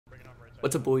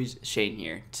What's up, boys? Shane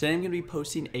here. Today I'm going to be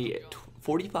posting a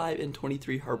 45 and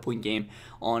 23 hardpoint game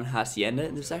on Hacienda,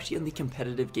 and this is actually on the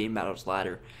competitive game battles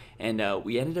ladder. And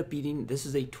we ended up beating, this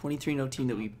is a 23-0 team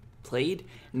that we played,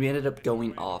 and we ended up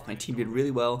going off. My team did really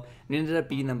well, and we ended up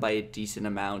beating them by a decent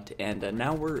amount, and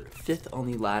now we're 5th on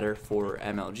the ladder for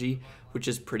MLG, which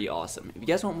is pretty awesome. If you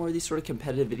guys want more of these sort of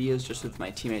competitive videos just with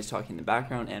my teammates talking in the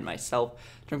background and myself,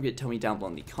 don't forget to tell me down below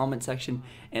in the comment section.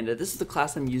 And this is the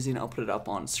class I'm using. I'll put it up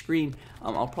on screen.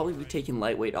 I'll probably be taking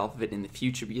lightweight off of it in the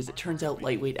future because it turns out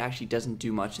lightweight actually doesn't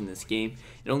do much in this game.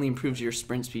 It only improves your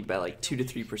sprint speed by like 2 to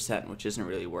 3%, which isn't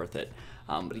really worth it.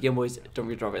 But again, boys, don't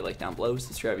forget to drop a like down below,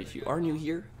 subscribe if you are new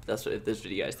here. That's what if this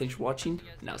video, guys. Thanks for watching,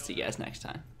 and I'll see you guys next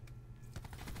time.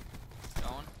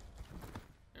 Going?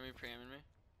 You're me preaiming me?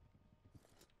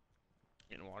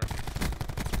 Getting water.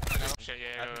 Shit,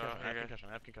 yeah, I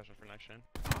have concussion for next gen.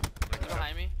 He's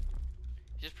behind me.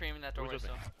 He's just preaiming that doorway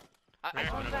still. I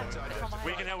saw him back.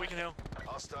 We can heal.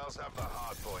 Hostiles have the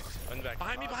hard point. In the back.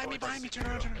 Behind me, turn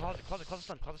around. Close the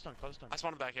stun. I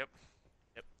spawned him back, yep.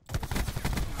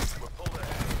 We're pulled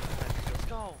ahead. Let's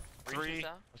go. 3.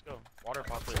 Let's go. Water,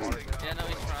 possibly water. Yeah, no,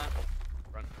 he's front.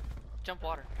 Run. Jump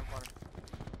water. Oh,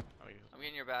 I'm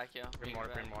getting your back, yo. Bring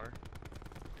water.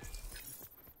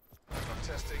 I'm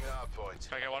testing hard point.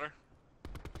 Can I get water?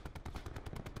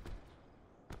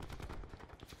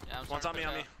 Yeah, I'm One's on me, starting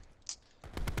on to me.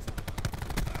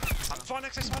 I'm spawn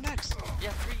next. Yeah,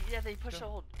 3. Yeah, they push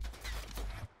hold.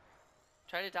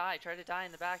 Try to die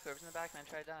in the back. Whoever's in the back, man,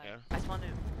 try to die. Yeah. I spawn new.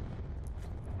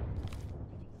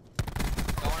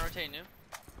 I want to rotate new.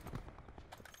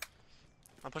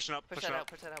 I'm pushing up, Push pushing that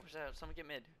up. out. Someone get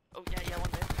mid. Oh, yeah,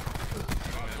 one mid.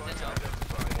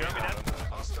 You're on me, Dad?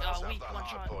 Hostiles have Weak, the one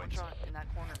hard point. shot in that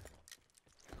corner.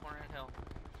 Corner and hill.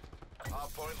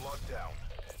 Hard point locked down.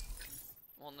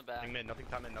 One in the back. Nothing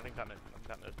top mid.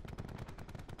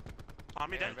 On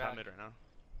me, Yeah, Dad? back. Top mid right now.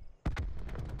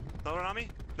 Another one on me?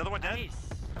 Another one dead? Nice.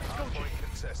 Hard point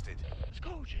contested. Let's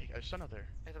go, Jake. There's stun out there.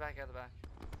 Get the back.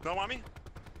 No one on me?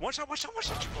 One shot. Hard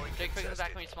point Jake, pick in the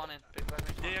back contested. when you spawn in. Pick the back when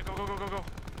you spawn Yeah, go.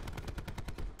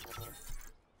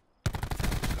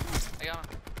 I got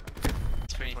him.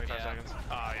 It's 25 Yeah. seconds.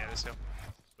 Oh, yeah, this too.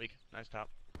 Weak. Nice top.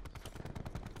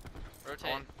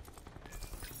 Rotate. On.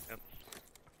 Yep.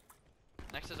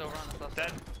 Next is over on the left Dead.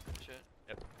 side. Shit.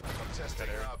 I'm testing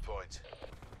hard point.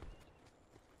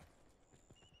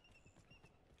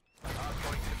 Hard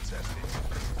point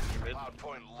contested. Mid. Hard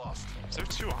point lost. Is there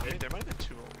 2 on me? There might have been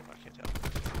 2 over. I can't tell.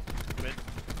 Mid.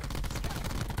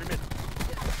 3 mid.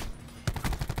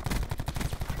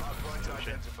 Hard point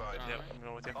identified. Yep, I'm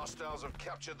going with you. Hostiles have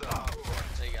captured the hard point.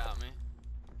 They got me.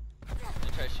 They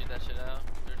try to shoot that shit out.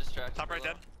 They're distracted. Top right,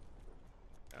 below.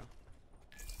 dead.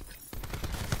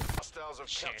 Hostiles have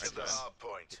captured the Jesus. hard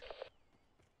point.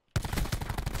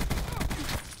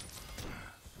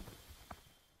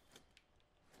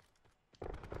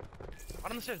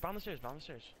 Bottom of the stairs.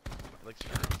 Like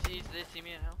They see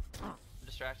me in hell. I'm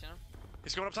distracting them.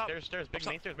 He's going up top. stairs. Big Up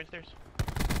top. main stairs.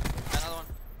 Another one.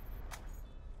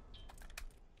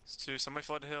 It's 2. Somebody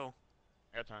flood the hill.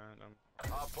 I got time.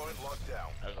 Hard point locked down.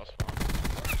 That was also spawn.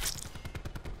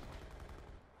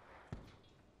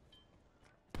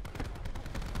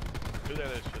 Two there,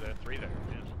 there's 2 there. 3 there.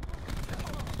 Yeah.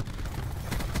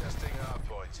 Testing hard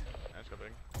point. Let's go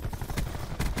big.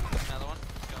 Another one.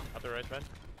 Let's go. Up the right side.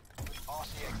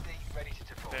 RCXD ready to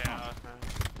deploy. Yeah.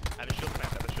 I have a shield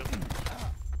smack.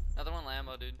 Another one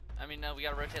Lambo, dude. I mean, no, we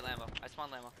gotta rotate Lambo. I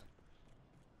spawned Lambo.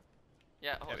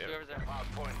 Yeah, whoever's there. Hard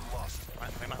point lost.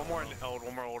 One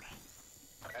more old.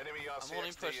 Enemy I'm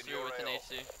holding push RCXD in through your with an AO.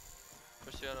 HC.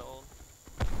 Push through out of old.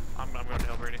 I'm going to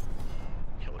hill, Brady.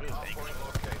 Kill it. Hard point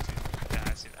located. Yeah,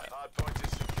 I see that. Hard point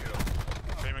is secure.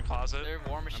 Frame closet. They're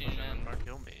war machine in. Mark,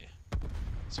 kill me.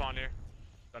 Spawn here.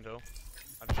 Stun hill.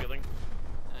 I'm shielding.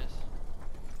 Nice.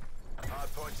 Hard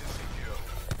point is secure.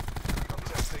 I'm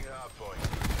testing hard point.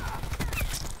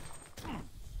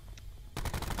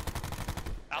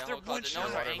 Out there, hold one closet. No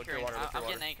one's shot. Look anchoring. your water, look your I'm water.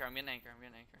 getting anchor. I'm getting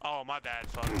anchor. Oh, my bad.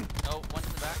 Fuck. Oh, one's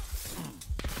in the back.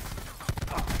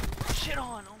 Shit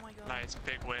on. Oh my god. Nice,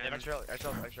 big win. Yeah, extra.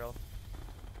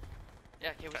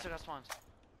 Yeah, okay, we still got spawns.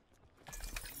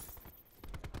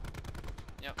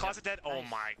 Yep. Closet dead. Oh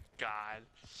Nice. my god.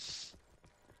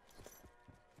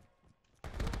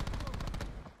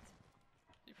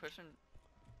 You pushing?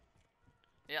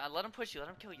 Yeah, let him push you. Let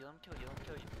him kill you.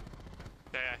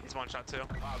 Yeah, he's one shot too.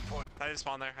 Hard point. I didn't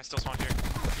spawn there. I still spawned here.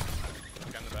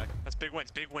 Guy in the back. That's big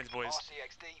wins, boys.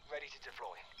 RCXD ready to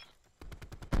deploy.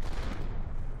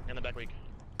 In the back weak.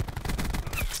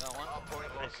 Got one. Hard point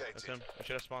Nice. That's located. him. We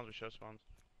should have spawns.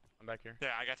 I'm back here. Yeah,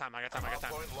 I got time. Hard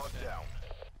point locked down.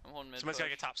 I'm holding mid. Somebody's gotta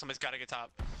get top. Somebody's gotta get top.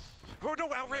 Oh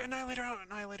no! Outright annihilator! Out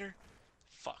annihilator!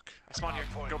 Fuck! I spawned here.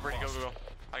 Go Brady. Go go go!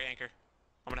 I anchor.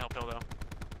 I'm gonna help Hill though.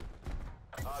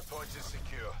 Hard point is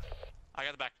secure. I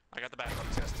got the back. I got the back. I'm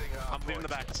testing hard I'm leaving the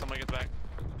point. back. Somebody get the back.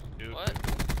 Dude. What? I'm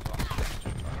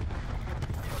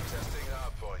testing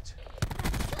hard point.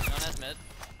 No one has mid.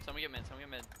 Somebody get mid. Somebody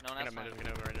get mid. No one has I'm flank. in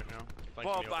right now.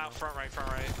 Whoa! Out front right. Front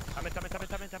right. I'm in. No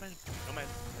man.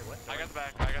 Wait, what? I got the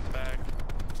back. I got the back.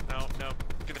 No. No.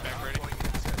 Get the back Hard Brady. point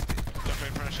contested. Jump right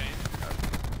in front of Shane.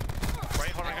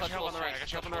 Right. Hold on. I got Clutch you help on full the right. I got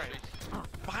streaks, you help on the clutch right. full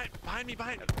streaks. Behind me.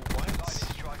 Behind.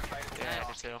 Yeah.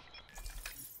 Number two.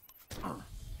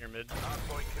 You're mid. Hard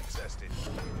point contested.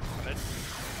 Mid.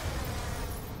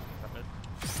 Top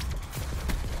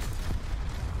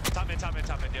mid. Top mid. Top mid.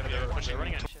 Top mid. Yeah. Pushing.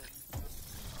 Running in. Shit.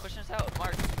 Pushing us out.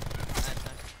 Mark. Nice.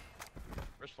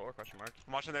 Where's 4? Question mark.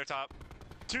 I'm watching their top.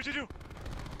 Two.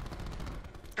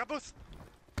 Got both.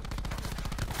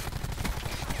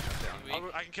 Weak.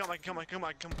 I can kill him. I can kill him.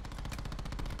 I can kill him.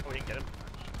 Oh, we didn't get him.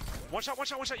 One shot. You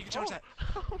can challenge that.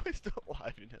 Oh, he's still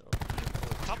alive, you know.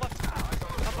 Top left. Top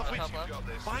left. Weak. Top left. Got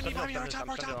this. Behind me. Our top.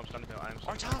 I'm stunned.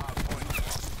 Our top. Hard point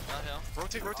lost. Downhill.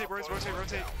 Rotate. Rotate.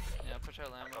 Yeah, push our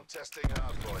Lambo. I'm testing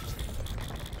hard point.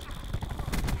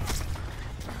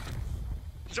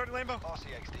 He's already Lambo.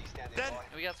 Dead.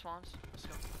 We got spawns. Let's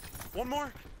go. One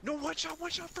more. No, one shot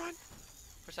front.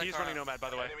 Push that He's car running out. Nomad, by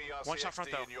the way. Enemy One shot front,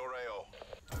 RCXD though. in your AO.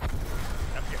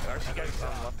 RC guys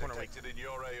on left corner. Wait. Detected in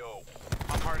your AO.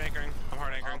 I'm hard anchoring.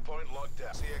 Hard point locked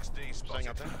down. CXD Staying spotted.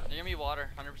 up there. They're gonna be water.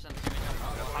 100%.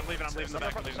 I'm leaving the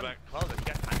back. I'm leaving the back. Close it. You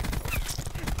got time.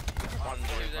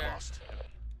 Two there. Lost.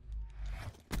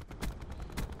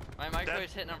 My micro Dead.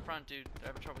 is hitting up front, dude. They're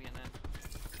having trouble getting in.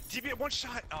 DB at one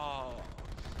shot. Oh.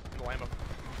 In the Lambo.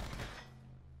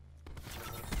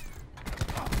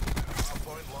 Hard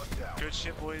point locked down. Good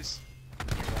shit, boys.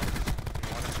 Let's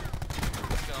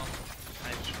go.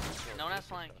 No one has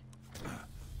flank.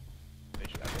 They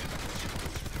should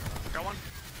have Got one.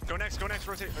 Go next.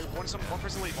 Rotate. One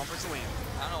person leave. I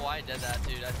don't know why I did that,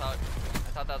 dude. I thought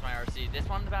that was my RC. This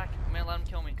one in the back. I'm gonna let him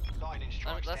kill me. Let him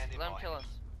kill us.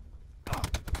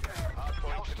 Hard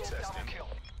point contested.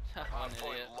 What an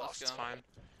point idiot. lost. Let's It's go. fine.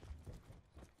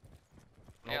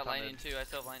 I got lightning too. I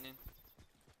still have lightning.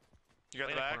 You got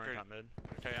the back? Or... mid.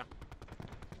 Okay, yeah.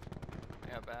 I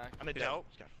got back. I'm in He's dead. out.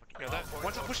 He's got fucking- You got that.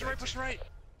 One's up, pushing right.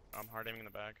 I'm hard aiming in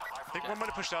the back. I think one might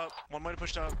have pushed up.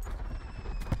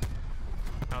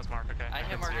 That was Mark, okay. I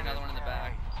hit Mark another one in the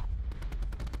back.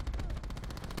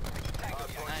 Hard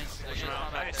point Nice. is They're Push him gonna out.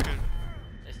 come back Nice, there. good.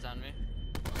 They stunned me.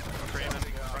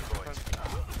 testing hard point.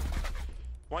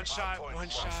 One shot.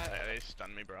 They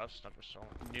stunned me, bro. I was stunned for so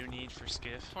long. New need for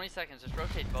skiff. 20 seconds. Just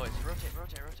rotate, boys. Rotate.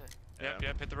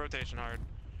 Yep, hit the rotation hard.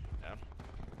 Yeah.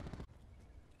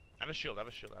 I have a shield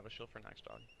for next,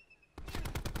 dog.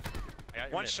 I got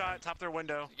your One mid, shot, man. top their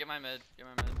window. Get my mid.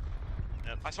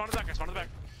 I spawned in the back.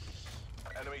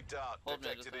 Enemy dart Hold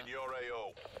mid, detected just in your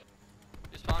AO.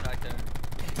 You spawn back there.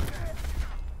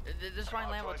 This Ryan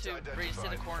Hard Lambo points too. Brady, sit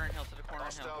in the identified. corner and he'll sit in the corner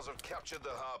and he'll. Hostiles have captured the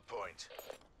hard point.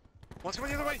 One's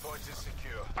coming the other way. Hard point is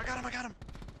secure. I got him.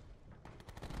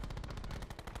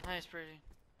 Nice, Brady.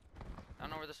 I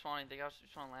don't know where they're spawning. They got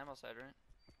spawn Lambo side, right?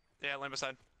 Yeah, Lambo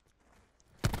side.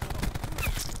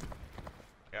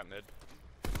 I got mid.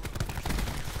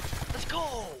 Let's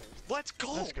go, Let's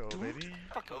go, dude. baby.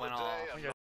 Fucking Another went day, off. another